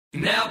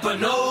Napa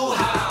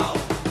know-how.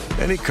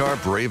 Any car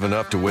brave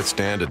enough to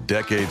withstand a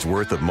decade's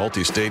worth of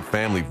multi-state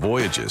family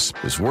voyages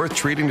is worth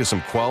treating to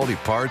some quality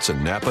parts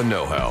and Napa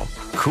know-how.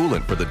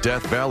 Coolant for the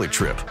Death Valley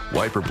trip,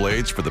 wiper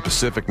blades for the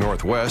Pacific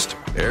Northwest,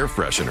 air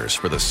fresheners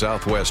for the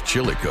Southwest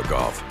Chili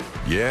cook-off.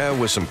 Yeah,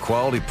 with some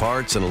quality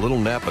parts and a little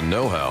Napa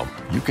know-how,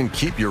 you can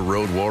keep your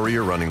road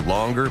warrior running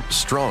longer,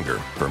 stronger,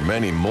 for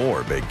many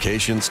more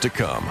vacations to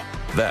come.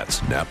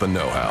 That's Napa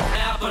know-how.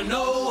 Napa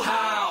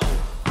know-how.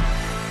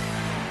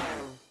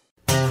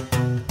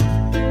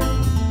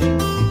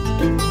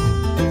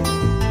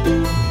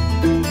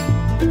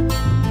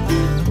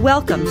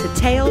 Welcome to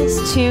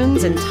Tales,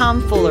 Tunes, and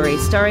Tomfoolery,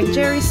 starring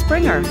Jerry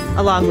Springer,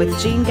 along with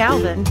Gene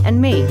Galvin and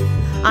me.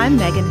 I'm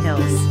Megan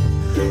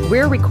Hills.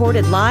 We're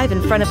recorded live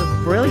in front of a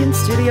brilliant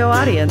studio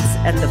audience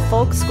at the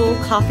Folk School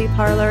Coffee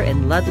Parlor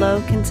in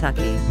Ludlow,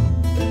 Kentucky.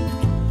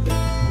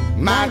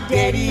 My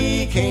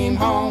daddy came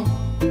home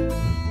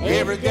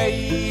every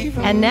day.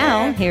 And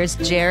now, here's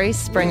Jerry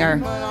Springer.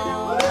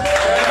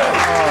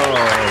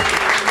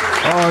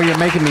 Oh, you're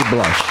making me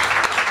blush.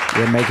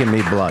 You're making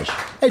me blush.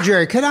 Hey,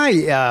 Jerry, could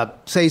I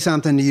say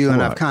something to you? And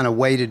What? I've kind of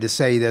waited to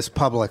say this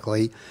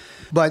publicly.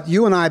 But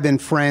you and I have been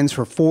friends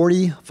for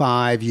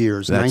 45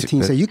 years. You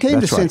came to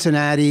that's right.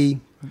 Cincinnati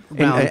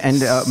around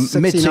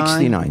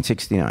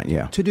mid-69,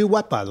 yeah. To do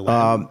what, by the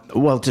way?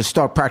 Well, to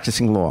start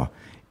practicing law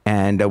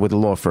and with a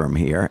law firm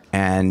here.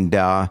 And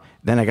then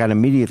I got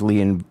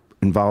immediately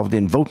involved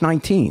in Vote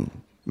 19.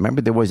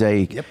 Remember, there was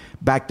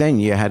back then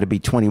you had to be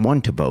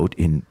 21 to vote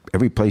in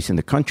every place in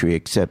the country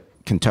except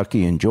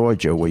Kentucky and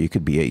Georgia, where you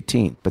could be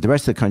 18. But the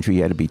rest of the country,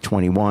 you had to be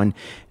 21.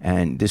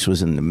 And this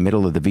was in the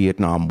middle of the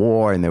Vietnam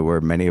War. And there were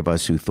many of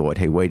us who thought,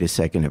 hey, wait a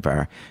second, if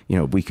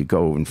we could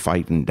go and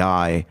fight and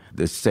die,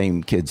 the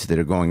same kids that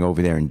are going over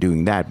there and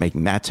doing that,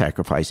 making that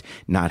sacrifice,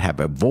 not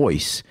have a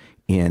voice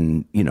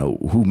in,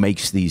 who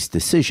makes these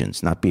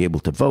decisions, not be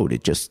able to vote.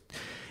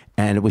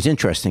 And it was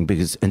interesting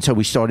so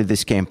we started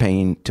this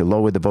campaign to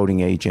lower the voting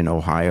age in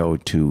Ohio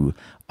to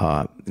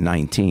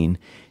 19.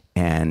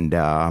 And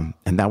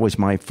that was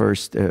my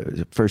first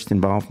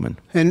involvement.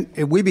 And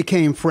we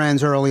became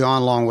friends early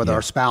on, along with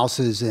our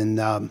spouses. And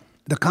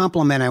the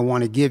compliment I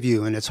want to give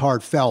you, and it's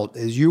heartfelt,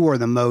 is you are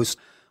the most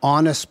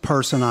honest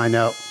person I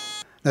know.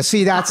 Now,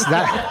 see, that's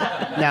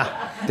that.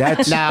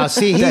 Now,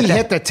 see, he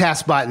hit the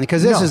test button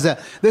because this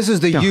is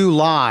the you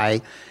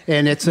lie,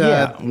 and it's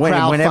a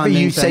whenever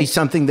you thing. say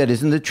something that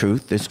isn't the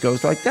truth, this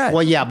goes like that.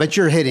 Well, yeah, but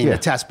you're hitting the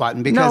test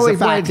button because the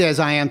fact is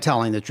I am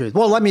telling the truth.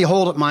 Well, let me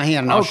hold up my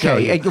hand and I'll show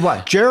you.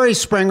 What? Jerry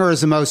Springer is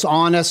the most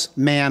honest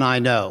man I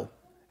know.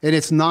 And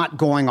it's not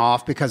going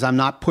off because I'm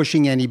not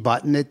pushing any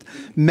button. It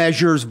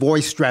measures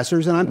voice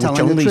stressors, and I'm telling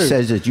the truth. Which only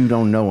says that you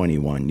don't know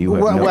anyone.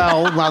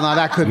 Well, now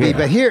that could be.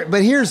 But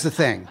here's the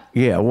thing.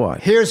 Yeah,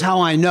 what? Here's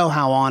how I know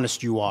how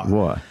honest you are.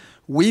 What?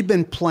 We've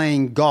been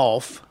playing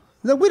golf.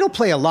 We don't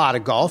play a lot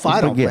of golf.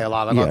 I don't play a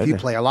lot of golf. You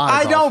play a lot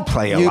of golf. I don't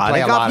play a lot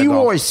of golf. You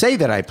always say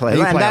that I play.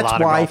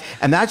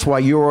 And that's why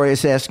you're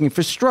always asking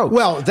for strokes.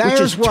 Well,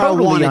 there's where I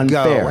want to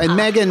go. And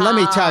Megan, let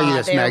me tell you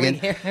this,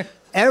 Megan.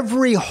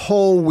 Every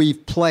hole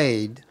we've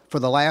played for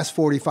the last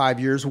 45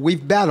 years,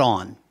 we've bet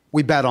on.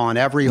 We bet on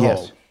every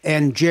hole.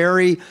 And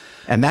Jerry...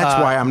 And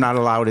that's why I'm not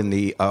allowed in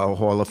the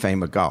Hall of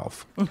Fame of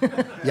golf.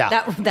 Yeah.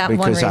 That because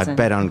one reason. I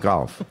bet on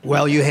golf.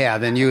 Well, you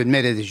have, and you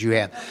admitted that you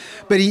have.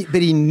 But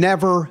he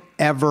never,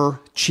 ever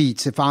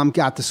cheats. If I'm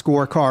got the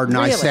scorecard and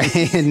I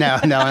say, no,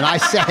 and I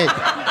say...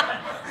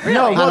 Really?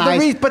 No,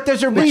 well, but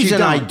there's a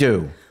reason I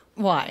do.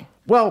 Why?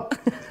 Well,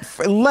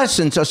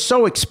 lessons are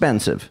so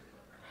expensive.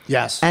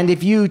 Yes. And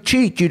if you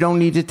cheat, you don't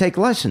need to take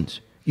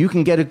lessons. You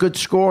can get a good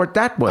score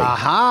that way.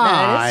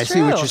 Aha, I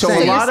see what you're So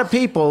saying. a lot of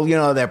people,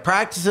 they're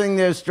practicing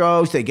their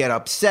strokes, they get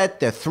upset,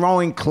 they're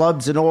throwing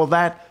clubs and all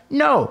that.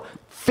 No,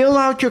 fill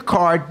out your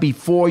card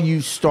before you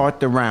start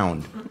the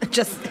round.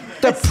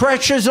 The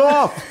pressure's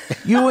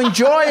off. You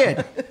enjoy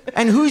it.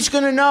 And who's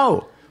going to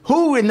know?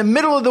 Who in the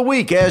middle of the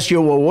week asks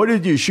you, well, what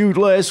did you shoot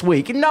last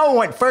week? No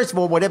one, first of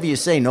all, whatever you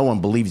say, no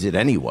one believes it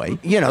anyway.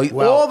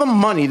 All the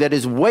money that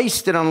is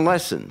wasted on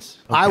lessons.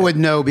 Okay. I would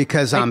know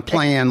because I'm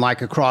playing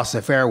like across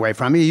the fairway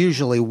from you,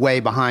 usually way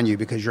behind you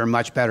because you're a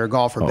much better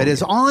golfer. But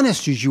as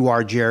honest as you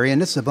are, Jerry,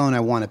 and this is the bone I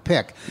want to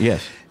pick.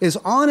 Yes. As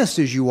honest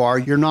as you are,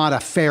 you're not a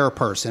fair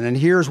person. And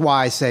here's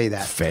why I say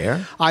that.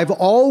 Fair? I've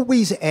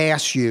always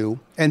asked you,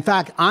 in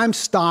fact, I'm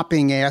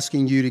stopping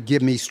asking you to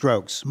give me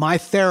strokes. My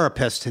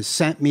therapist has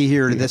sent me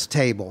here to this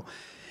table.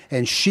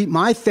 And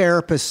my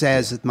therapist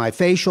says that my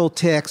facial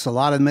tics, a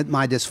lot of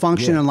my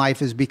dysfunction in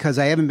life is because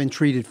I haven't been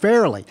treated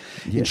fairly.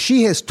 Yeah. And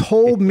she has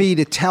told me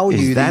to tell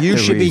you that you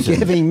should be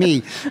giving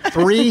me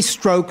 3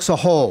 strokes a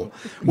hole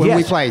when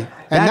we play.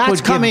 And That that's would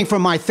give- coming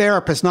from my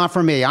therapist, not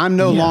from me. I'm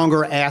no Yeah.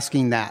 longer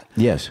asking that.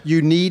 Yes.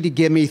 You need to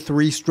give me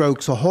 3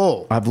 strokes a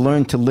hole. I've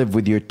learned to live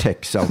with your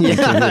ticks. So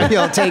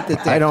You'll take the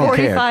I don't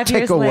care. 45 Tick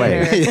years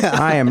away. later.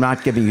 I am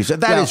not giving you. So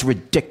that is Well,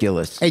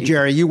 ridiculous. Hey,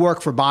 Jerry, you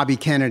worked for Bobby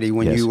Kennedy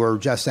when Yes. you were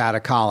just out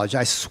of college.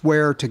 I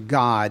swear to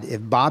God,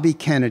 if Bobby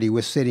Kennedy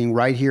was sitting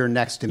right here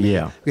next to me,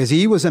 Yeah. because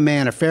he was a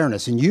man of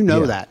fairness, and you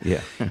know Yeah, that, yeah.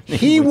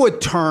 he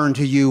would turn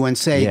to you and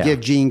say, Yeah.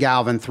 give Gene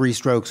Galvin 3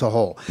 strokes a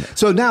hole.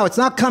 So now it's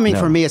not coming No.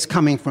 from me, it's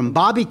coming from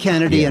Bobby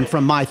Kennedy Yeah. and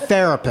from my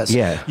therapist.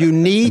 Yeah. You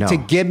need No. to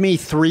give me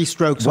 3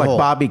 strokes a What hole.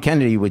 Bobby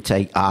Kennedy would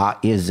say,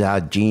 is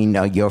Gene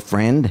your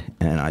friend?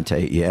 And I'd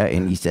say, yeah.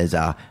 And he says,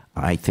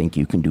 I think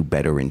you can do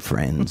better in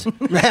Friends.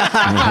 Yeah.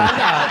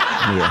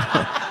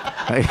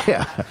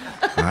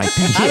 I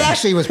think, That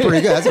actually was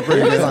pretty good. That's a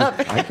pretty good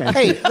one.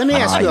 Hey, let me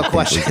ask you a I think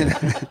question.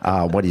 we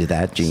can. What is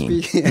that,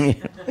 Gene?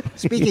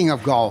 Speaking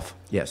of golf,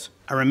 Yes.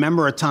 I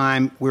remember a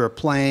time we were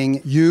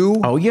playing you.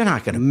 Oh, you're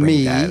not going to bring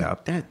me, that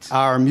up. That's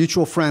our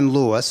mutual friend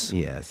Lewis,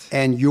 Yes.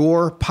 and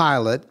your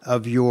pilot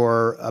of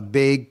your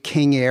big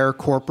King Air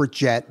corporate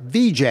jet,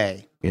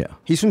 VJ. Yeah.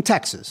 He's from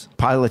Texas.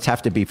 Pilots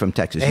have to be from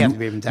Texas. They have to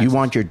be from Texas. You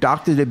want your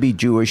doctor to be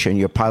Jewish and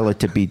your pilot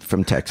to be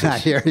from I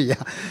Texas. hear ya.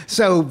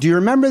 So, do you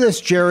remember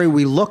this, Jerry?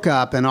 We look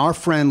up, and our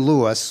friend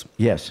Lewis,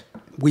 Yes.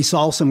 we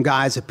saw some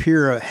guys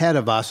appear ahead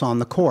of us on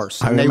the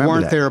course, I and they remember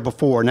weren't that. there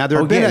before. Now, there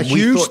Oh, had been yeah, a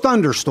we huge thought-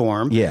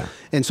 thunderstorm, Yeah.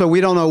 and so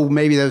we don't know,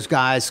 maybe those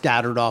guys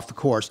scattered off the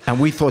course. And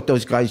we thought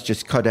those guys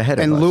just cut ahead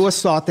of And us.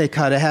 Lewis thought they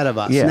cut ahead of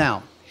us. Yeah.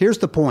 Now, here's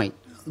the point.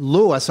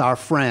 Lewis, our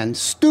friend,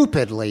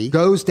 stupidly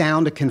goes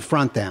down to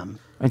confront them.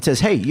 And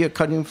says, hey, you're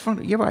cutting in front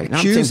of You're right. And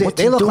I'm Accuse saying, it. what's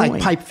They he look doing?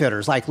 like pipe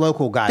fitters, like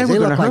local guys. They They, were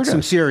look gonna like hurt some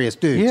us. serious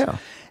dudes. Yeah.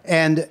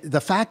 And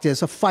the fact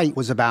is, a fight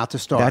was about to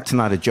start. That's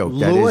not a joke.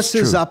 That Lewis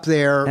is is true. up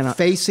there And I-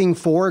 facing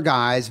 4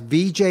 guys.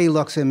 VJ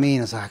looks at me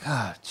and is like,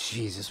 oh,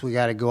 Jesus, we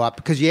got to go up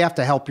because you have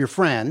to help your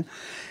friend.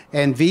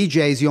 And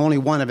VJ's the only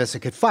one of us that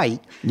could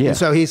fight. Yeah. And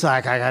so he's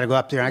like, I got to go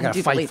up there. I got to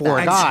do fight believe 4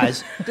 that.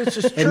 guys. This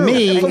is And true.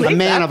 me, I believe a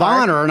man that of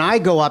part. honor, and I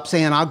go up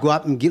saying, I'll go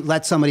up and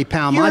let somebody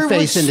pound my You're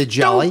face into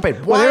jelly.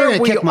 stupid. Well, Why they're are going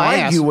to we kick my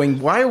ass. arguing?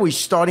 Why are we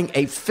starting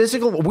a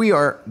physical? We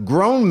are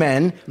grown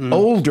men,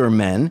 older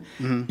men.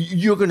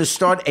 You're going to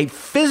start a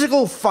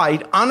physical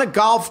fight on a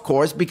golf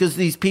course because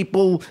these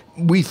people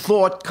we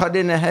thought cut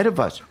in ahead of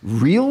us.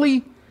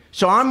 Really?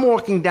 So I'm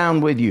walking down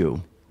with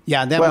you.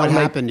 Yeah, then Well, what like-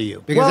 happened to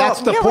you? Because Well,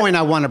 that's the yeah, point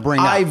I want to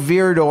bring up. I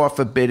vered off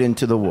a bit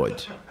into the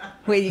woods.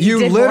 Wait, You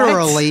did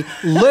literally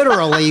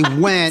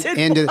went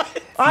into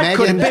I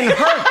could have been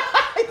hurt.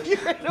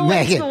 what?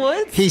 Megan, The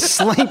woods? he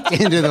slinked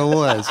into the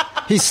woods.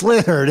 He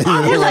slithered into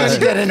the You let woods.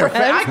 your get in a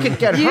fight. I could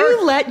get you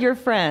hurt. let your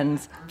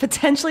friends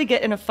potentially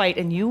get in a fight,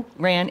 and you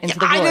ran into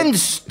the I woods. didn't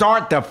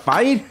start the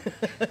fight.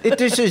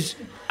 This is.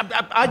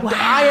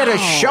 I had a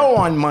show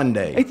on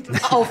Monday.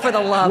 Oh, for the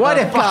love What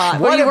of if God!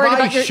 what Were you if worried I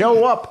about your,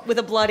 show up with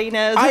a bloody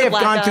nose? I and a have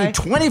black gone eye?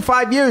 through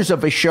 25 years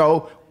of a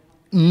show,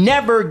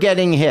 never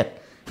getting hit.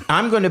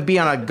 I'm going to be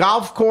on a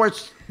golf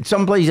course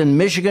someplace in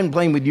Michigan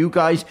playing with you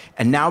guys,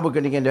 and now we're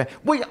going to get into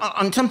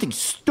on something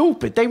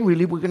stupid. They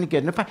really were going to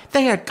get in a fight.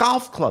 They had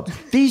golf clubs.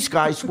 These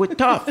guys were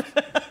tough.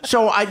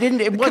 So I didn't.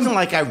 It wasn't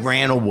like I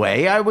ran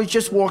away. I was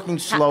just walking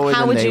slower How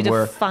than would they you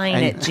were. define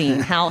And- it, Gene?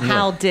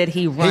 How did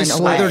he run He away?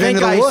 slithered I into think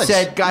the I woods.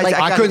 said, guys, Like, I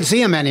I gotta- couldn't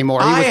see him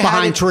anymore. He I was had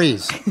behind it-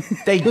 trees.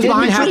 They He was didn't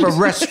behind have trees. a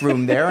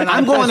restroom there, and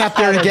I'm I going just up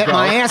there to had get go.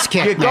 my ass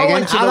kicked, You go Megan.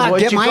 into I'll the not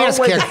woods, get you my go ass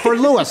with- kicked for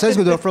Lewis. Let's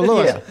go do it for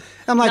Lewis. Yeah.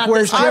 I'm like, Not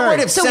where's this time. Jerry? I would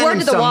have So sent word him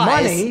to the some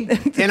wise. money.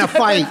 In a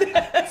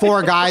fight,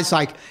 4 guys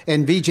like,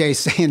 and VJ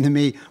saying to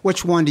me,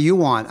 "Which one do you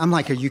want?" I'm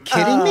like, "Are you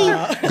kidding me?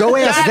 Go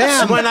ask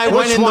That's them. when I which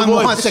went in the one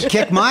woods. wants to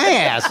kick my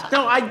ass?"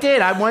 No, I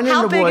did. I went How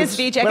in the big woods. is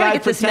VJ? I but gotta I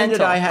get this pretended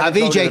mental. I had to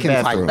go VJ to the can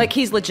fight. bathroom. Like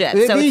he's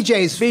legit. So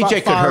VJ's VJ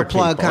could fire hurt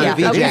plug people. kind of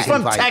Yeah, VJ. okay. He's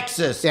from can fight.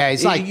 Texas. Yeah,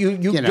 he's like, you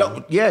know.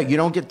 don't. Yeah, you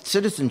don't get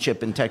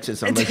citizenship in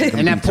Texas unless you can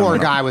And that beat poor someone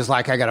up. guy was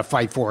like, I got to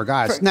fight 4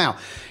 guys. Now,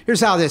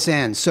 here's how this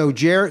ends. So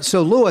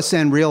Lewis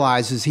then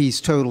realizes he's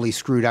totally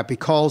screwed up. He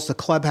calls the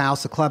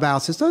clubhouse. The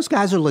clubhouse says, those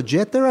guys are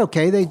legit. They're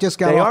okay. They just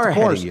got They off are the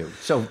ahead course. of you.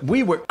 So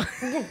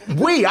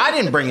I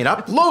didn't bring it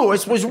up.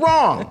 Lewis was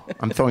wrong.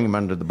 I'm throwing him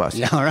under the bus.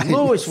 Yeah, all right.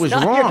 Lewis was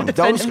not here to wrong.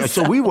 defend So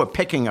himself. we were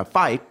picking a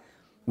fight,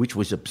 which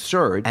was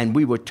absurd, and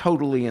we were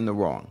totally in the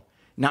wrong.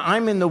 Now,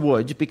 I'm in the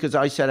woods because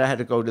I said I had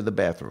to go to the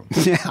bathroom.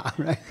 Yeah,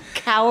 right.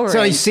 cowering.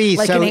 So he sees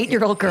like an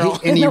 8-year-old girl.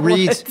 and in he the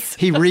reads. woods.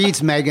 He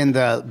reads Megan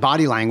the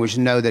body language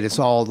and know that it's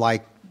all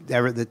like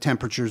the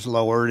temperature's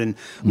lowered. And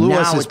Lewis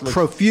Now is it looks-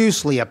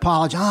 profusely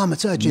apologized. Oh, I'm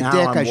such a Now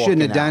dick. I'm I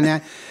shouldn't have walking done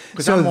out. that.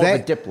 Because I'm more of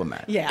a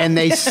diplomat. Yeah. And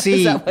they Is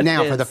see that what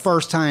now it for the is?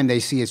 first time they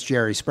see it's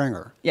Jerry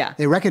Springer. Yeah.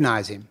 They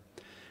recognize him.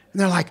 And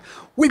they're like,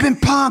 "We've been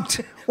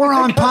punked. We're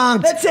on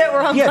punked." That's it.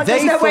 We're on. Yeah,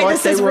 There's they no way thought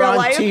this they is were real on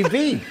life.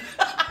 TV.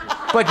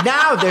 But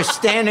now they're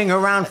standing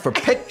around for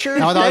pictures.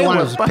 No, they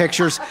wanted were-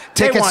 pictures,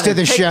 they tickets wanted to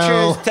the pictures,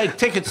 show. Take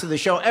tickets to the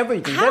show,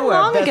 everything. They How were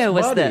our long best ago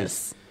was buddies.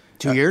 this?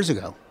 2 years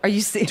ago. Are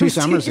you serious? 2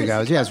 summers 2 years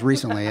ago. Yes,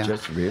 recently. Yeah.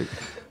 Just weird.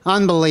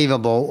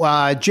 Unbelievable.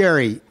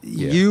 Jerry,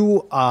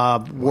 you're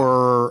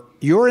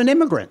an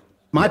immigrant.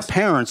 My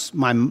parents,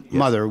 my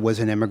mother was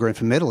an immigrant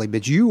from Italy,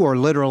 but you are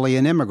literally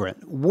an immigrant.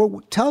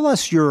 Tell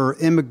us your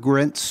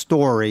immigrant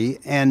story,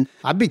 and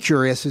I'd be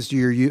curious as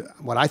to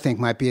what I think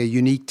might be a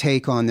unique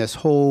take on this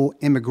whole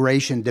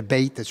immigration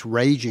debate that's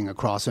raging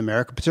across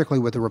America,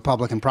 particularly with the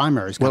Republican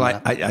primaries coming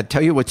up. I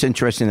tell you what's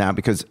interesting now,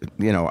 because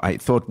I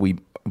thought we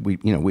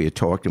had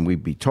talked and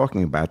we'd be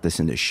talking about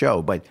this in the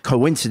show, but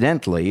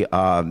coincidentally,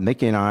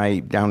 Mickey and I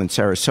down in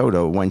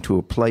Sarasota went to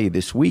a play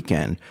this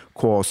weekend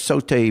called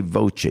Sotto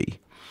Voce.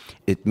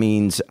 It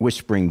means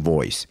whispering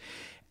voice.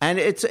 And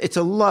it's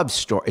a love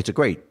story. It's a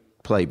great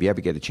play if you ever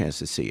get a chance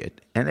to see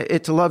it. And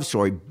it's a love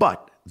story,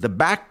 but the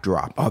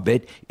backdrop of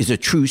it is a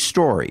true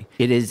story.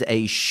 It is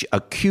a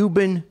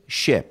Cuban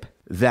ship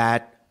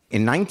that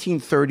in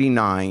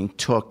 1939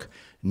 took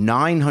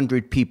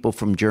 900 people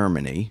from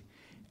Germany,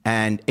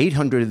 and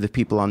 800 of the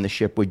people on the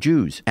ship were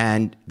Jews.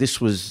 And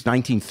this was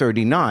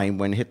 1939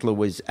 when Hitler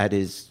was at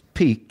his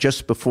peak,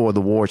 just before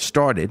the war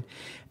started,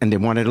 and they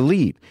wanted to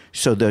leave.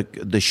 So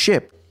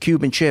the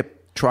Cuban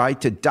ship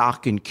tried to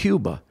dock in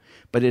Cuba,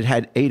 but it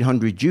had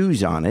 800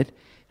 Jews on it,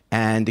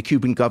 and the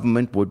Cuban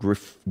government would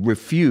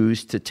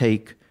refuse to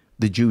take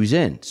the Jews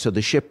in. So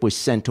the ship was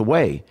sent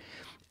away,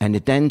 and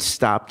it then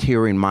stopped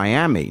here in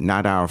Miami,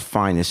 not our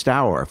finest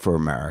hour for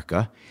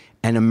America,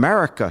 and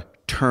America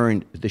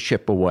turned the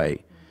ship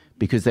away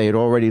because they had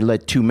already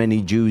let too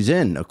many Jews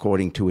in,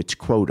 according to its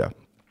quota.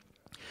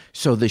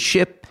 So the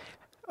ship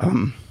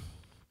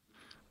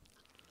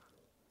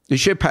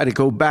had to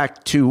go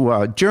back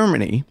to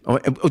Germany, or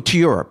to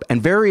Europe,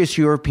 and various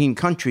European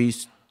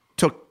countries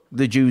took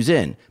the Jews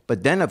in.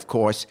 But then, of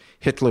course,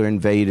 Hitler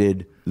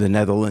invaded the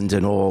Netherlands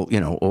and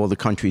all the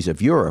countries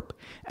of Europe.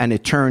 And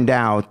it turned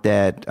out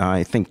that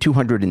I think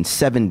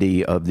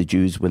 270 of the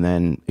Jews were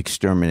then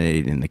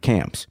exterminated in the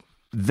camps.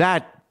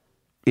 That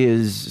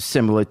is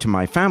similar to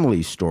my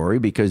family's story,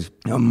 because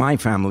my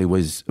family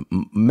was,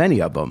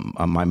 many of them,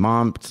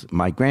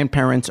 my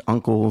grandparents,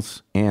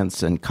 uncles,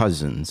 aunts, and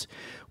cousins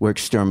were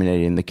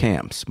exterminated in the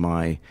camps.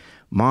 My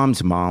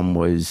mom's mom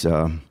was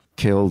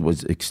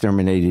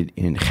exterminated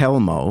in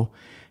Chelmo,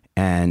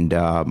 and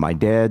my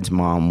dad's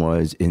mom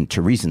was in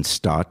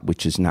Theresienstadt,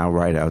 which is now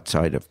right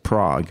outside of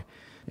Prague,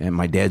 and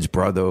my dad's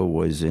brother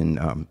was in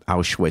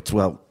Auschwitz.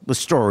 Well, the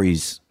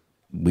stories,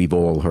 we've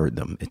all heard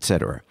them,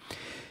 etc.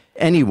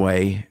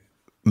 Anyway,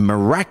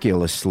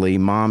 miraculously,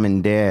 Mom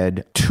and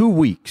Dad, 2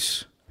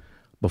 weeks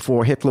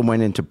before Hitler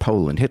went into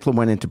Poland. Hitler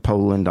went into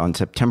Poland on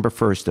September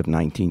 1st of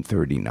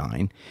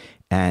 1939,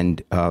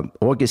 and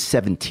August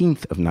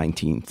 17th of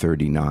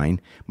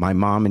 1939, my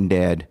mom and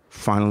dad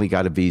finally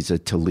got a visa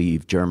to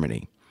leave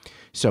Germany.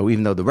 So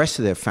even though the rest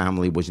of their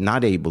family was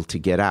not able to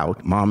get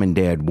out, Mom and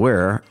Dad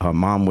were.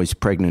 Mom was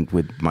pregnant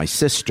with my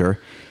sister,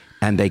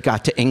 and they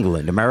got to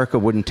England. America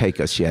wouldn't take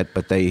us yet,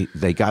 but they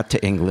got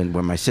to England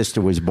when my sister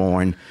was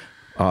born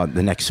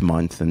the next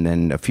month, and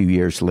then a few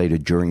years later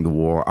during the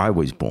war, I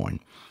was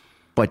born.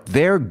 But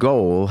their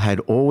goal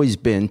had always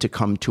been to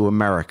come to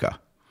America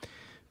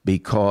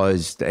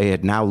because they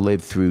had now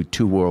lived through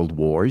 2 world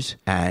wars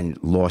and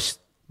lost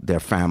their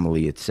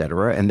family,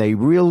 etc. And they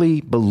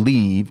really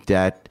believed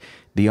that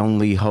the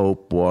only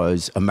hope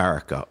was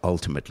America,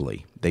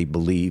 ultimately. They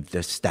believed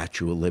the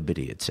Statue of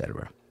Liberty,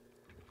 etc.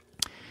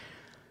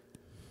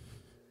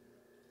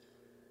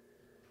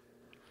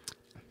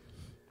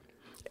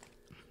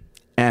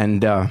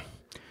 And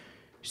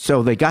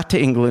so they got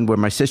to England where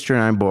my sister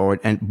and I were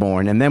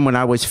born. And then when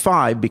I was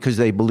 5, because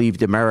they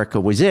believed America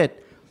was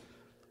it,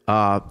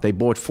 they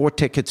bought 4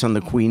 tickets on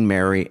the Queen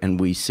Mary, and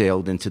we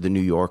sailed into the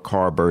New York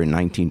harbor in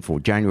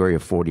January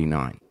of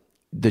 49.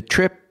 The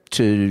trip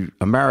to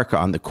America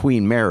on the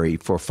Queen Mary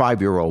for a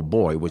 5-year-old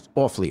boy was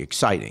awfully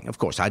exciting. Of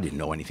course, I didn't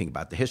know anything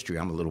about the history.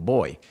 I'm a little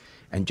boy.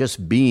 And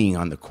just being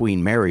on the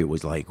Queen Mary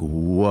was like,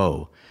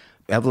 whoa.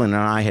 Evelyn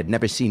and I had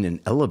never seen an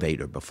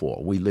elevator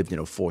before. We lived in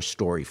a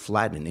 4-story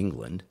flat in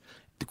England.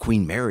 The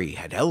Queen Mary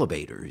had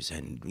elevators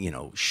and,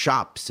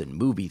 shops and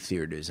movie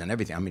theaters and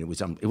everything. I mean,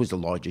 it was the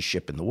largest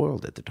ship in the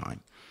world at the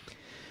time.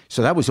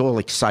 So that was all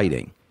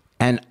exciting.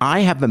 And I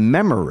have a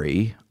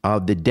memory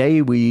of the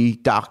day we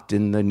docked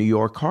in the New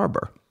York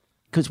harbor.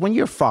 Because when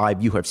you're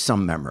 5, you have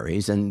some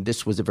memories, and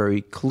this was a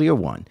very clear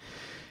one.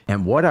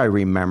 And what I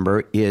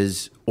remember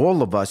is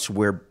all of us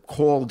were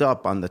called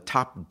up on the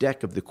top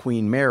deck of the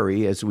Queen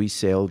Mary as we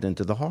sailed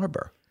into the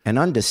harbor. And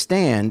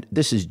understand,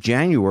 this is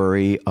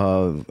January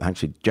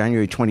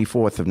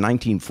 24th of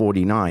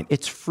 1949.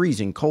 It's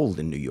freezing cold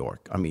in New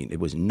York. I mean, it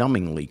was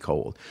numbingly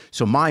cold.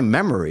 So my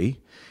memory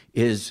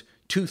is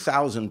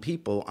 2,000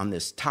 people on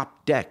this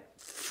top deck,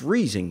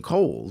 freezing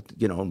cold,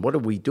 and what are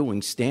we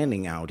doing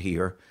standing out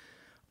here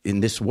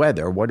in this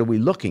weather? What are we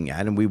looking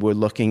at? And we were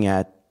looking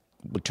at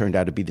what turned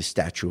out to be the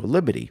Statue of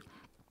Liberty.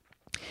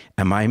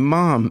 And my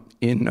mom,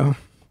 in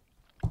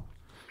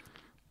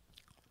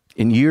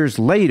years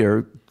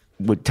later,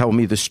 would tell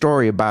me the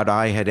story about,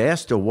 I had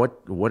asked her,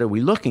 what are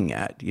we looking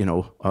at?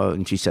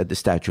 And she said the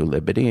Statue of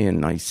Liberty.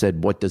 And I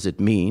said, what does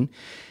it mean?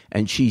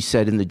 And she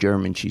said in the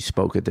German she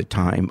spoke at the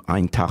time,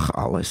 Ein Tag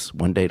alles,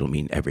 one day it'll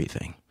mean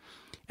everything.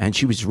 And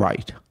she was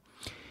right.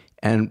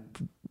 And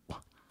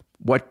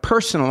what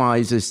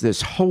personalizes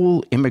this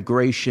whole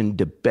immigration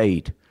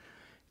debate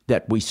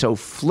that we so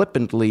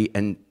flippantly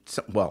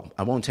well,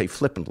 I won't say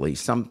flippantly,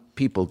 some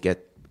people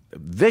get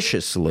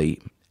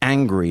viciously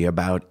angry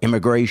about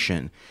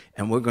immigration,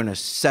 and we're going to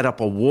set up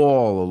a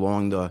wall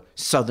along the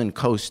southern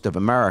coast of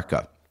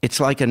America.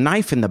 It's like a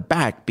knife in the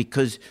back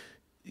because,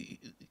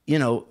 you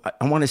know,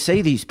 I want to say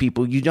to these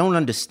people, you don't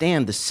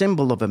understand the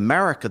symbol of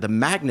America, the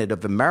magnet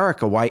of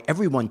America, why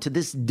everyone to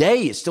this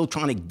day is still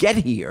trying to get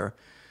here,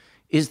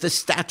 is the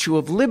Statue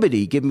of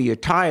Liberty. Give me you're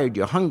tired,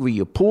 you're hungry,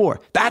 you're poor.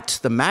 That's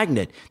the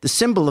magnet. The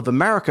symbol of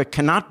America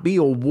cannot be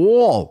a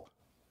wall.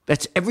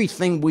 That's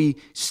everything we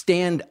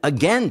stand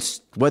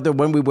against, whether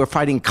when we were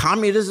fighting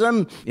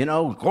communism, you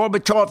know,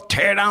 Gorbachev,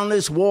 tear down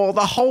this wall,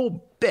 the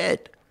whole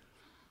bit.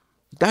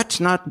 That's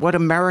not what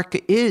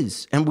America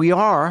is. And we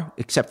are,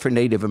 except for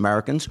Native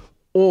Americans,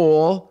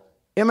 all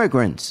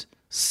immigrants.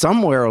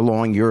 Somewhere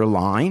along your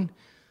line,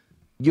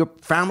 your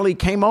family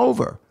came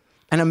over.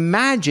 And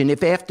imagine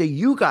if after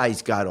you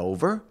guys got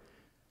over,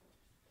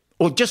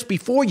 or just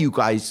before you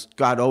guys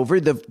got over,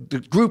 the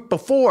group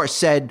before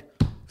said,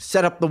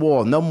 set up the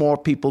wall, no more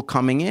people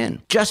coming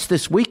in. Just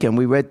this weekend,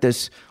 we read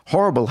this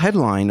horrible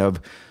headline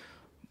of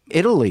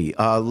Italy,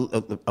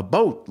 a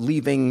boat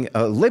leaving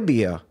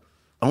Libya,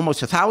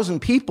 almost 1,000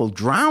 people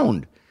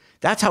drowned.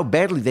 That's how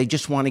badly they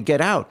just want to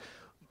get out.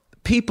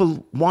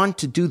 People want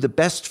to do the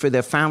best for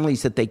their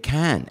families that they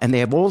can, and they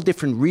have all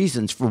different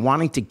reasons for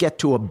wanting to get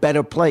to a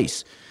better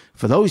place.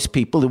 For those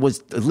people, it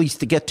was at least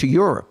to get to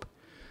Europe.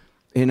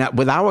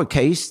 With our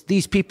case,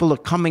 these people are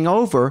coming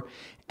over,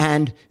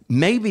 and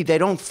maybe they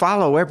don't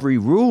follow every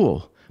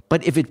rule.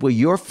 But if it were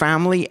your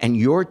family and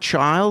your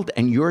child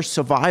and your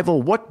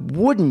survival, what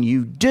wouldn't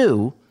you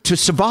do to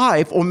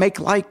survive or make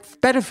life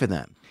better for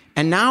them?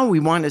 And now we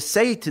want to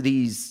say to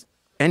these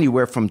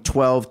anywhere from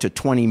 12 to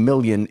 20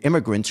 million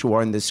immigrants who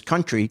are in this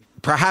country,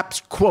 perhaps,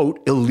 quote,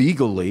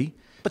 illegally,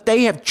 but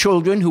they have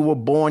children who were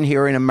born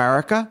here in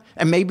America,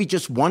 and maybe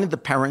just one of the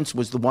parents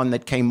was the one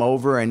that came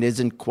over and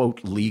isn't,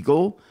 quote,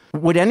 legal.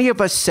 Would any of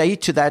us say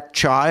to that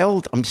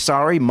child, I'm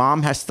sorry,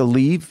 mom has to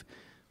leave.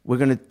 We're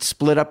going to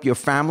split up your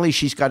family.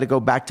 She's got to go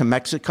back to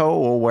Mexico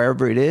or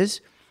wherever it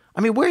is.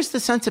 I mean, where's the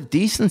sense of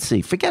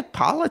decency? Forget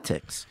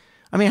politics.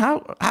 I mean,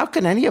 how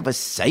can any of us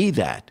say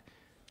that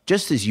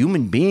just as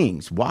human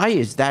beings? Why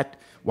is that?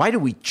 Why do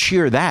we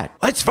cheer that?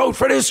 Let's vote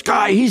for this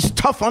guy. He's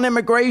tough on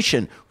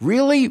immigration.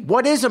 Really?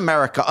 What is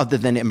America other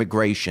than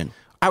immigration?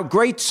 Our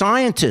great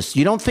scientists,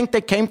 you don't think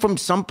they came from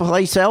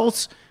someplace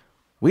else?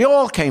 We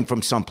all came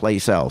from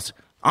someplace else.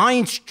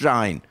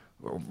 Einstein,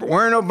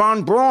 Werner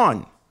von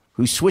Braun,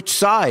 who switched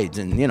sides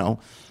and, you know,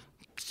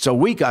 so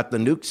we got the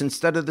nukes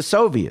instead of the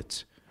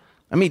Soviets.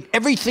 I mean,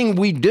 everything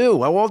we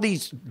do, all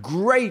these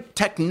great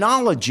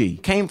technology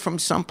came from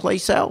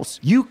someplace else.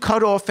 You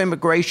cut off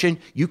immigration,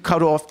 you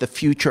cut off the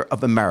future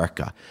of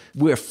America.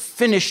 We're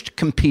finished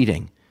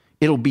competing.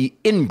 It'll be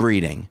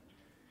inbreeding.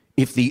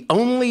 If the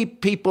only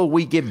people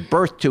we give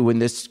birth to in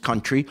this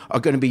country are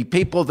going to be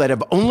people that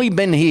have only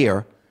been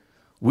here,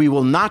 we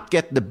will not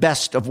get the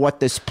best of what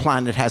this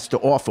planet has to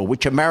offer,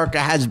 which America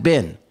has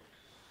been.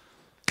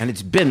 And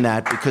it's been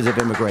that because of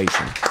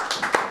immigration.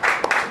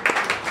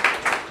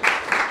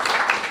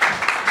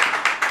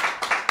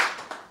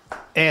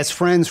 As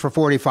friends for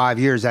 45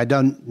 years, I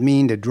don't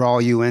mean to draw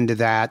you into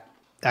that.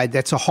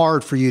 That's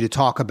hard for you to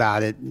talk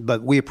about it,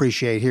 but we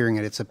appreciate hearing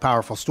it. It's a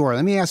powerful story.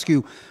 Let me ask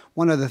you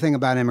one other thing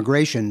about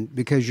immigration,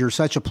 because you're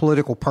such a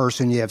political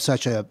person. You have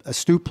such an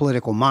astute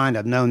political mind.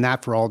 I've known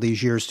that for all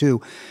these years,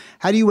 too.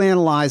 How do you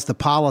analyze the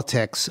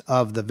politics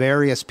of the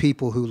various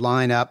people who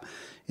line up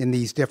in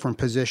these different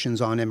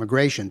positions on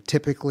immigration?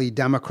 Typically,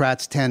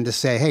 Democrats tend to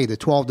say, hey, the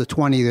 12 to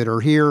 20 that are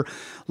here,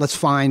 let's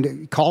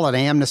call it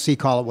amnesty,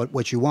 call it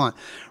what you want.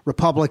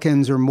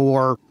 Republicans are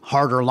more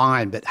harder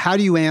line. But how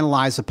do you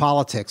analyze the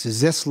politics?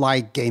 Is this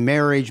like gay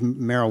marriage,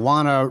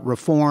 marijuana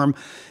reform?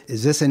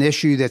 Is this an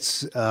issue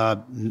that's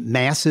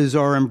masses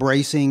are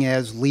embracing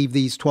as leave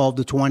these 12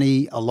 to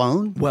 20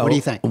 alone? Well, what do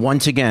you think?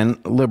 Once again,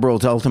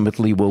 liberals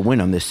ultimately will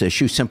win on this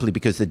issue simply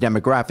because the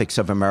demographics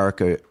of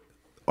America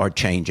are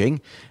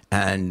changing.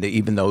 And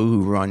even though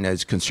who run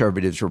as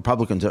conservatives,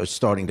 Republicans are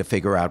starting to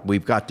figure out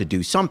we've got to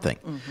do something.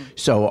 Mm-hmm.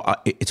 So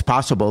it's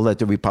possible that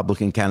the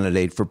Republican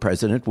candidate for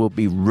president will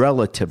be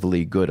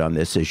relatively good on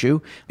this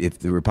issue. If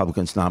the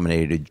Republicans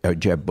nominated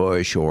Jeb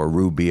Bush or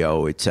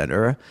Rubio, et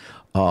cetera,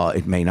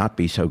 it may not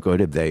be so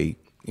good if they,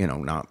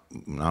 not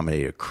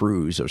nominate a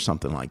Cruz or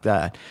something like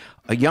that.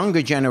 A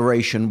younger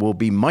generation will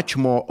be much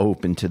more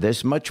open to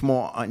this, much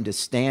more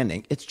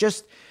understanding.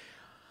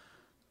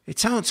 It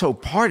sounds so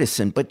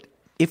partisan, but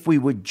if we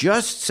would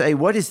just say,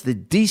 what is the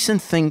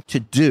decent thing to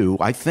do,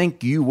 I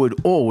think you would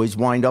always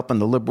wind up on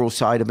the liberal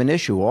side of an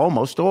issue,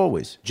 almost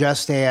always.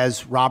 Just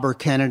as Robert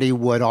Kennedy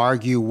would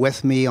argue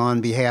with me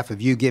on behalf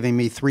of you giving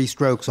me 3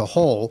 strokes a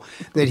hole,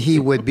 that he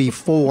would be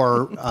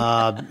for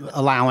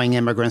allowing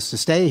immigrants to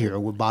stay here.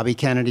 Bobby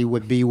Kennedy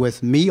would be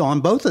with me on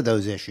both of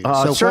those issues.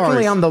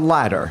 Certainly on the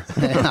latter.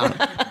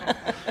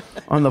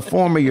 On the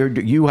former,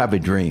 you have a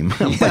dream.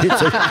 But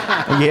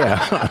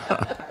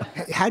yeah.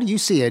 how do you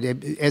see it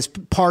as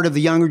part of the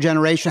younger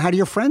generation? How do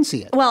your friends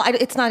see it? Well,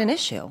 it's not an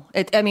issue.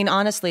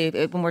 Honestly,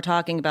 when we're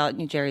talking about,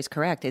 Jerry's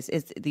correct,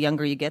 is the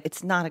younger you get,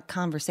 it's not a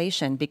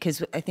conversation,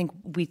 because I think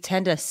we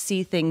tend to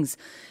see things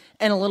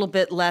and a little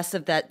bit less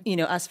of that,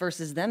 us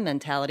versus them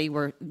mentality.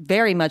 We're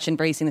very much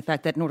embracing the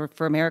fact that in order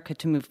for America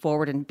to move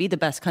forward and be the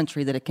best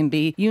country that it can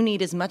be, you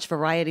need as much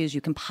variety as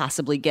you can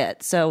possibly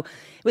get. So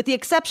with the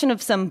exception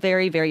of some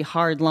very, very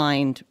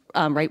hard-lined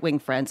right-wing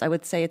friends, I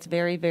would say it's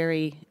very,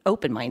 very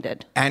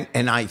open-minded. And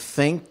I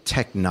think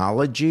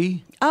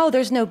technology... Oh,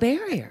 there's no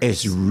barrier.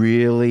 It's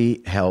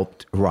really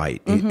helped,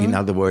 right. In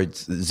other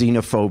words,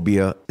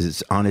 xenophobia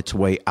is on its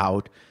way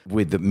out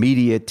with the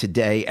media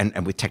today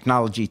and with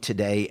technology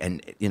today,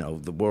 and,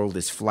 the world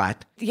is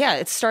flat. Yeah,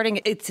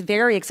 it's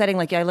very exciting.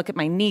 Like, I look at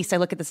my niece, I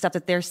look at the stuff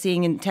that they're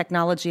seeing in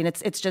technology, and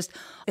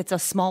it's a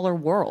smaller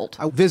world.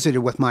 I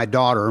visited with my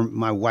daughter,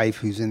 my wife,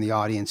 who's in the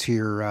audience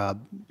here,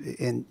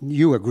 and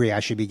you agree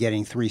I should be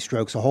getting 3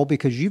 strokes a hole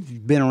because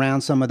you've been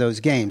around some of those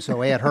games,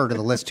 so add her to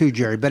the list too,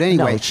 Jerry. But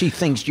anyway. No, she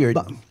thinks you're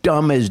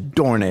dumb as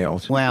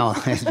doornails. Well,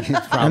 it's probably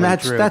and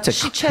that's true.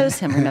 She chose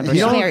him, remember?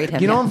 She married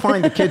him. You don't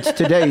find the kids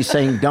today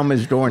saying dumb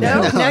as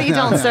doornails. No, you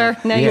don't, sir.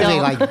 No, you Usually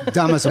don't. like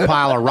dumb as a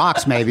pile of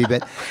rocks, maybe.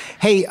 But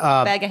hey,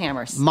 bag of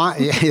hammers.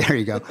 There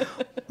you go.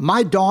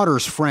 My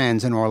daughter's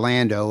friends in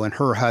Orlando, and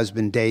her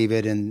husband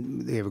David,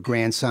 and they have a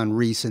grandson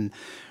Reese, and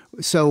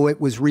so it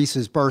was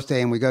Reese's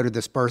birthday, and we go to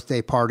this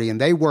birthday party, and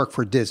they work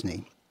for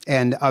Disney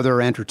and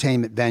other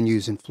entertainment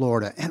venues in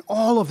Florida, and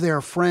all of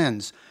their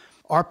friends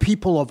are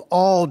people of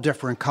all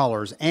different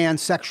colors and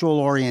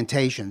sexual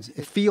orientations.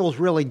 It feels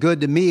really good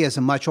to me as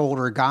a much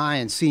older guy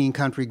and seeing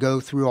country go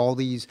through all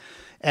these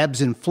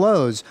ebbs and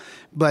flows.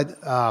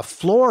 But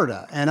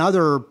Florida and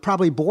other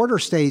probably border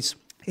states,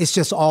 it's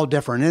just all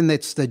different. And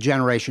it's the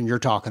generation you're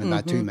talking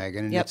about too,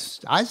 Megan. And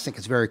I just think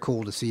it's very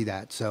cool to see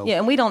that. So yeah,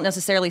 and we don't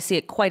necessarily see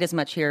it quite as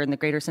much here in the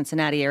greater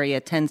Cincinnati area.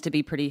 It tends to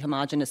be pretty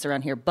homogenous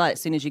around here. But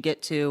as soon as you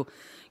get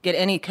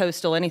any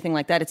coastal, anything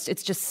like that,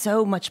 it's just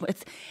so much.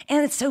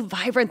 It's so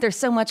vibrant. There's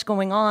so much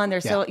going on.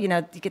 There's so, you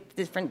get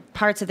different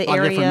parts of the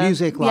area. Different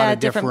music, a lot of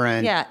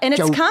different and it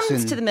jokes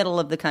comes to the middle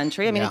of the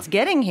country. I mean, it's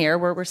getting here.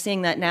 We're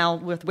seeing that now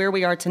with where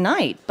we are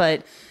tonight.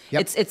 But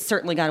it's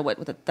certainly got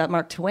that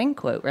Mark Twain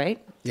quote,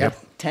 right? Yep.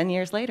 10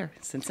 years later,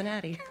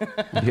 Cincinnati.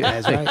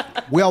 That's right.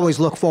 We always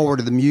look forward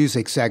to the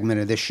music segment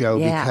of this show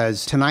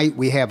because tonight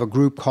we have a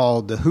group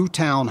called the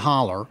Hootown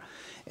Holler.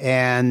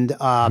 And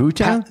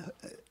Hootown?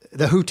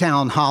 The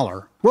Hootown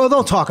Holler. Well,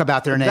 they'll talk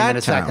about their name in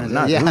a second.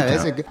 Not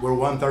We're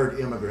 1/3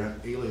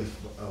 immigrant. Eli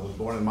was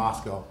born in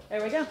Moscow.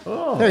 There we go.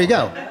 Oh. There you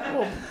go.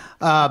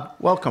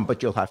 Welcome,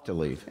 but you'll have to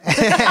leave. He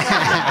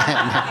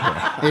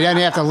doesn't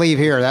have to leave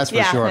here, that's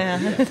for sure.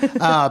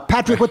 Yeah.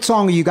 Patrick, what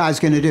song are you guys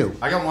going to do?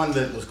 I got one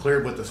that was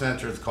cleared with the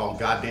censor. It's called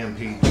Goddamn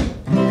Pete. It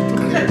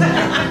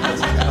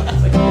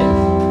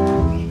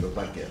goes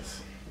like this.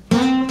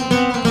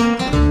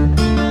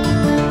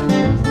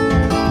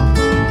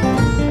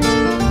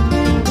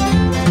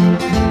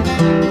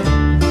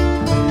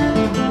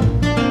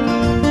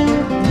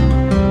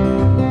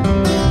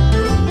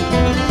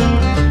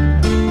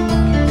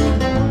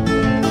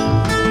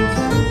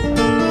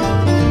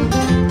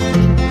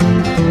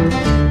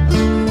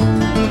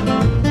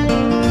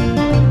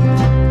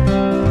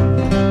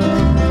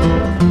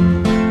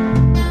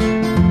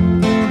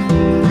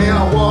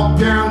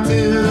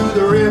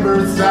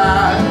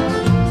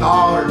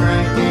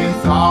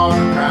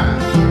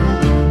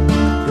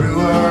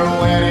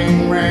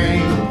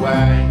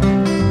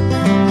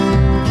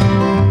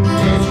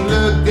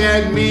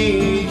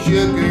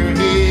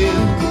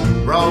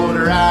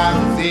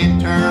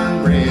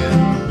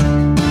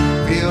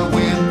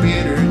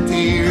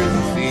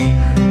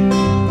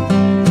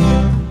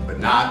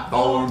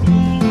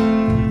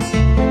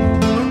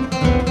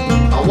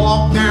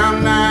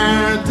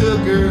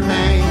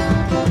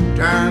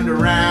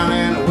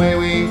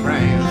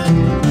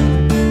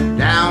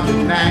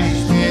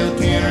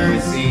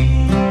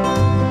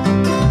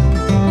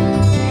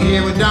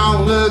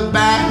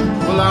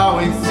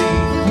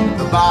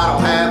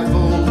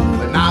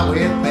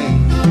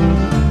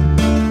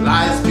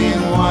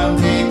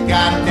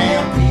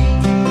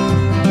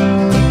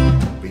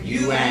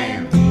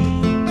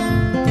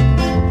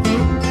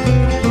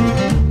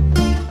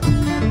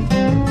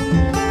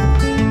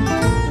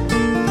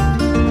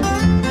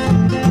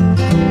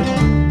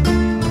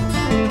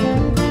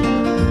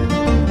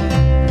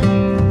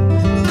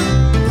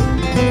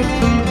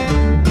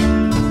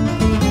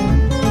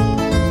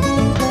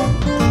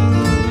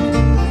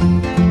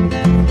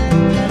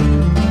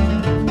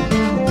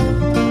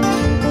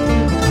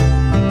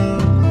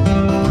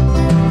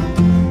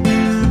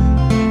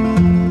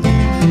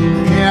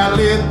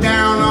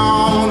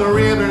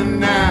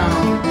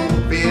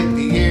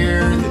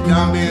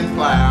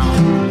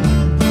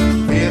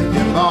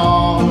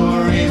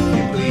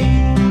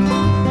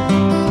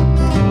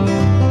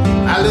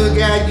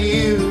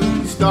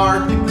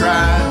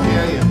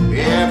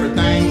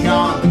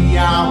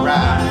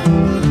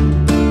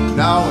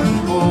 Knowing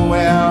full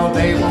well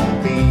they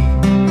won't be,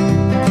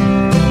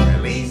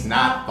 at least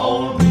not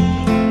for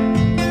me.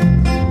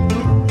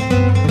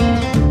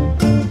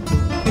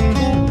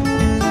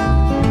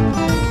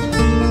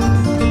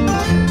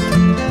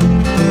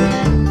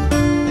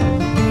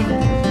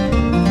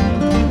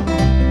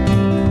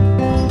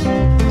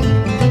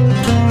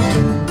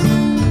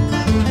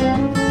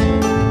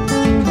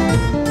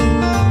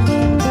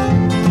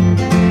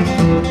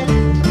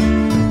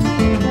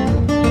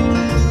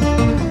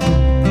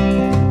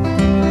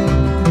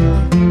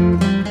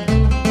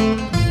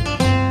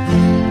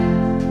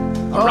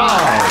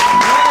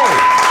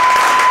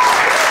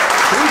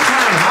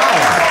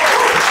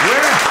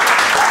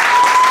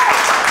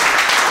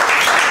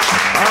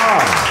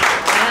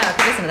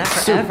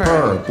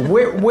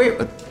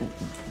 Where,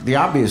 the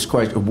obvious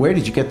question, where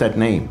did you get that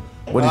name?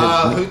 What is it?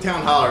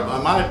 Hootown Holler.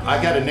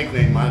 I got a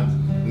nickname. My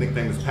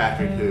nickname was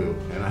Patrick Who,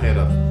 and I had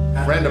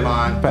a friend of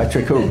mine.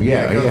 Patrick Who,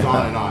 yeah. It goes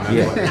on and on.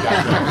 That's what it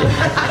got.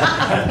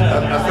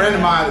 A friend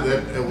of mine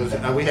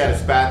that we had a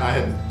spat, and I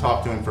hadn't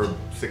talked to him for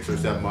 6 or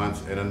 7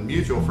 months, and a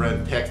mutual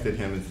friend texted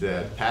him and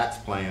said, "Pat's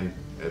playing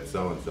at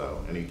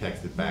so-and-so," and he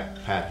texted back,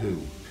 "Pat Who?"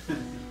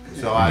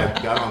 So I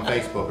got on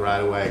Facebook right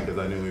away because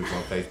I knew he was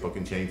on Facebook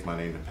and changed my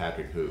name to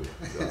Patrick Who.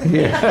 So.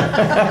 Yeah.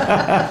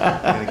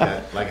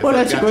 Well,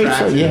 that's great.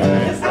 So,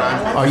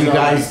 yeah.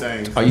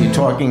 Are you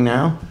talking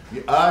now?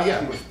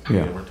 Yeah.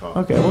 We're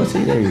talking. Okay, well,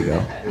 see, there you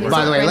go.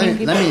 By the way,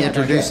 let me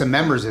introduce some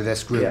members of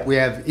this group. Yeah. We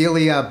have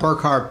Ilya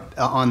Burkhart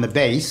on the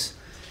bass,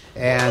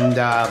 and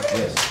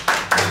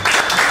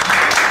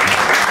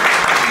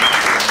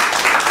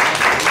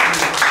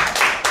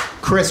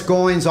Chris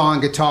Goins on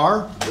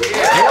guitar.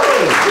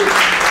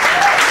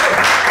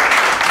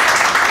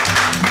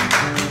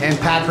 And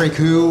Patrick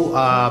Who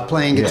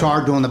playing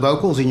guitar, doing the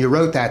vocals, and you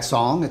wrote that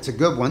song. It's a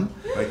good one.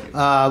 Thank you.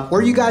 Where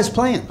are you guys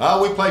playing?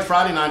 We play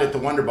Friday night at the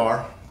Wonder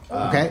Bar.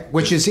 Okay,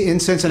 which is in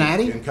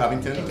Cincinnati? In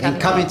Covington. In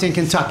Covington,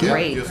 Kentucky.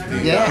 Great.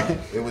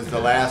 It was the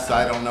last,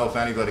 I don't know if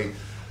anybody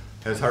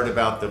has heard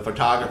about the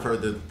photographer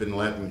that's been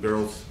letting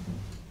girls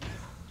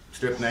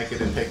strip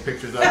naked and take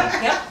pictures of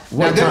them. Yep.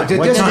 What time? Did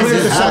What this time clear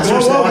is the it?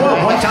 censorship?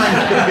 Whoa. What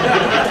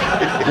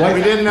time?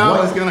 We didn't know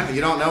it was gonna.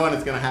 You don't know when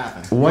it's gonna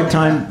happen. What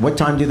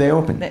time do they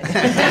open?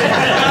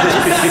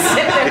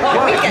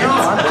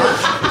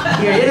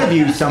 You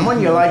interview someone,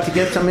 you like to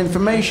get some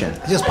information.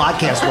 Just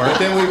podcast But work.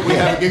 then we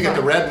have a gig at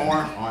the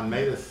Redmore on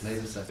May the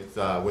 6th. It's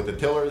with the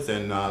Tillers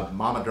and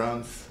Mama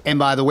Drones. And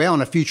by the way,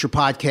 on a future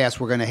podcast,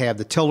 we're going to have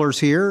the Tillers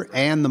here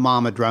and the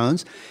Mama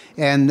Drones.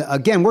 And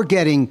again, we're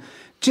getting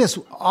just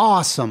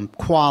awesome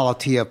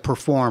quality of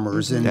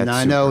performers. And That's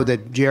I know super.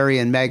 that Jerry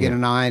and Megan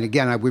and I, and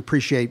again, we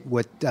appreciate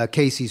what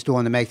Casey's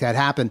doing to make that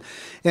happen.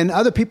 And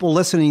other people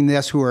listening to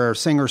this who are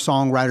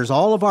singer-songwriters,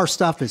 all of our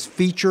stuff is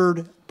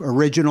featured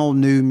original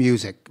new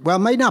music. Well, it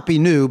may not be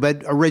new,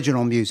 but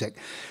original music.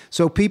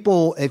 So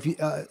people, if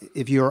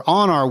you're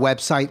on our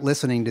website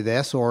listening to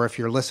this, or if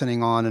you're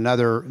listening on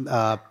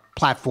another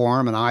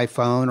platform, an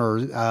iPhone or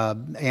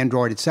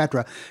Android,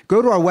 etc.,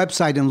 go to our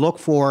website and look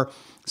for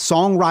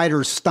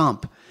Songwriter's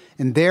Stump.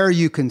 And there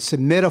you can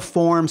submit a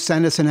form,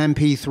 send us an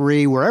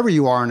MP3, wherever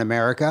you are in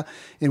America,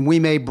 and we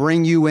may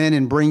bring you in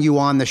and bring you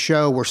on the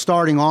show. We're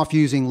starting off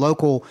using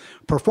local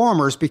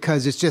performers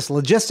because it's just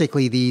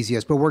logistically the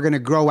easiest, but we're going to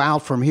grow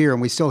out from here,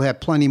 and we still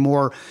have plenty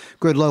more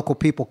good local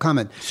people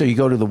coming. So you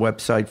go to the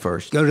website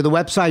first. Go to the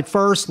website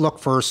first, look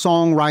for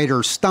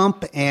Songwriter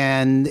Stump,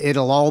 and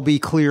it'll all be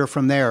clear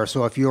from there.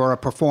 So if you're a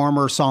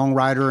performer,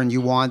 songwriter, and you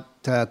want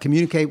to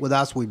communicate with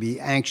us, we'd be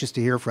anxious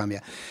to hear from you.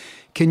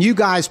 Can you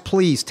guys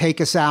please take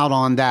us out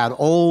on that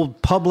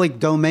old public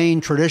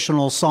domain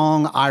traditional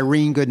song,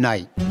 Irene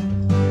Goodnight?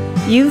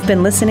 You've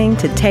been listening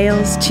to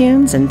Tales,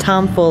 Tunes, and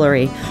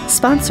Tomfoolery,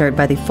 sponsored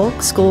by the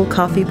Folk School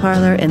Coffee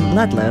Parlor in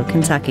Ludlow,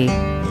 Kentucky.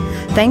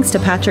 Thanks to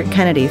Patrick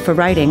Kennedy for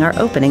writing our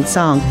opening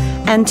song,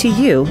 and to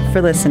you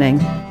for listening.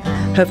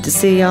 Hope to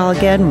see y'all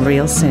again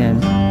real soon.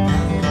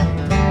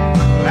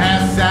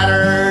 Last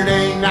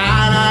Saturday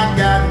night I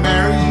got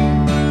married.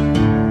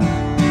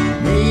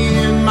 Me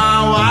and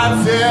my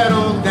wife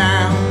settled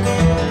down.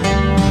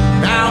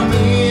 Now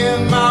me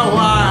and my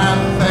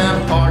wife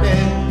have parted.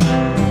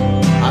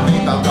 I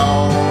think I'll go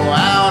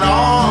out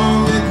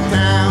on the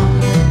town.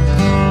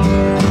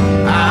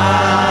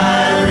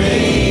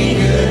 Irene,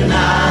 good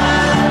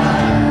night.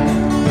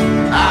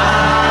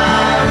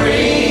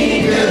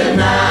 Irene, good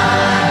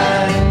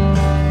night.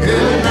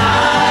 Good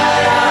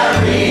night,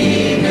 Irene.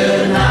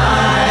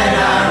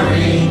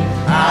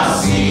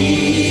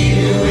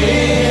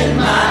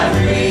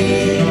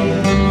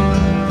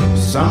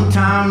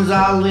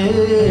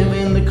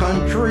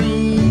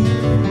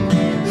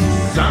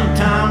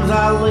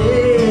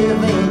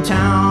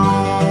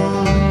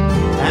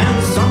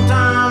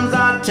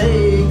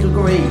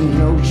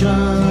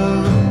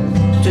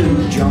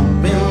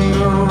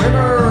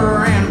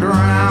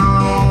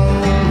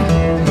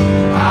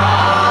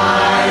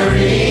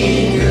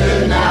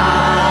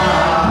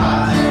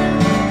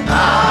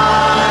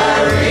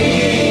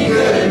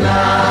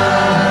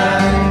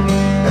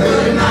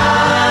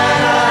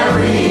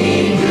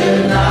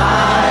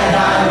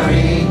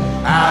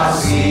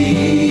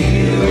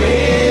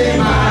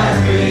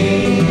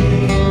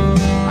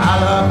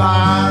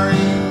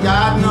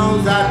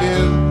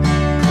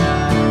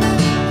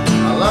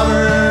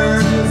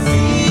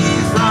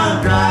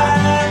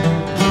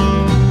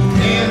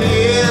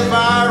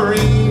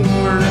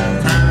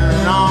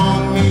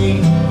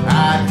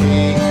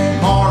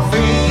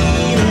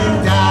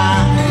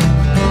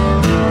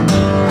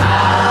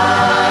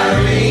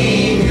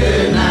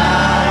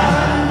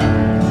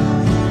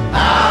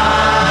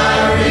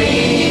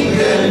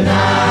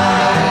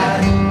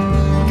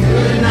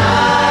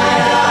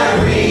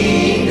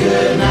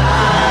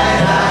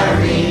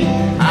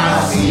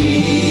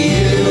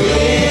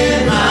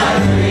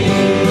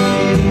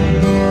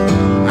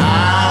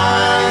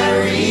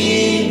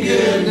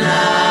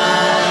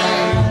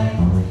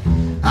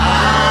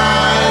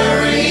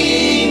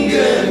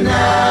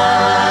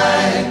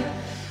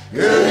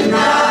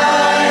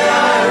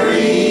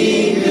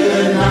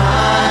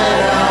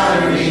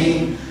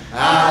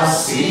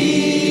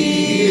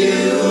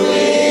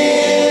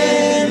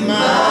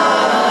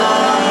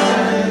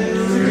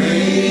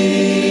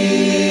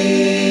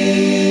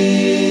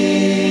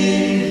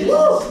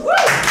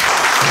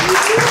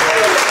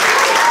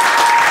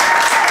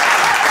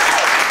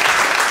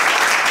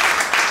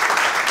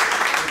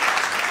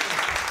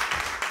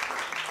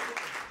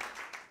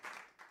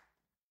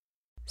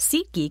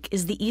 SeatGeek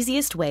is the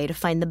easiest way to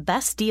find the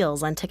best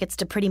deals on tickets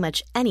to pretty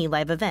much any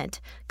live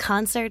event.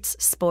 Concerts,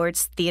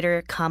 sports,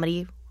 theater,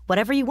 comedy,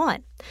 whatever you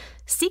want.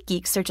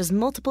 SeatGeek searches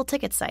multiple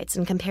ticket sites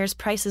and compares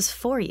prices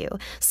for you,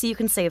 so you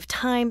can save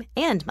time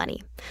and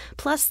money.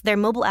 Plus, their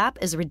mobile app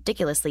is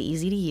ridiculously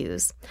easy to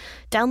use.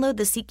 Download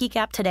the SeatGeek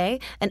app today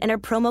and enter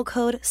promo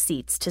code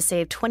SEATS to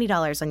save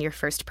 $20 on your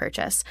first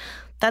purchase.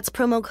 That's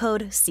promo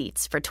code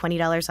SEATS for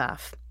 $20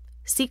 off.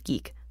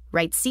 SeatGeek.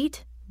 Right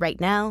seat, right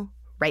now,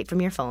 right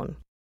from your phone.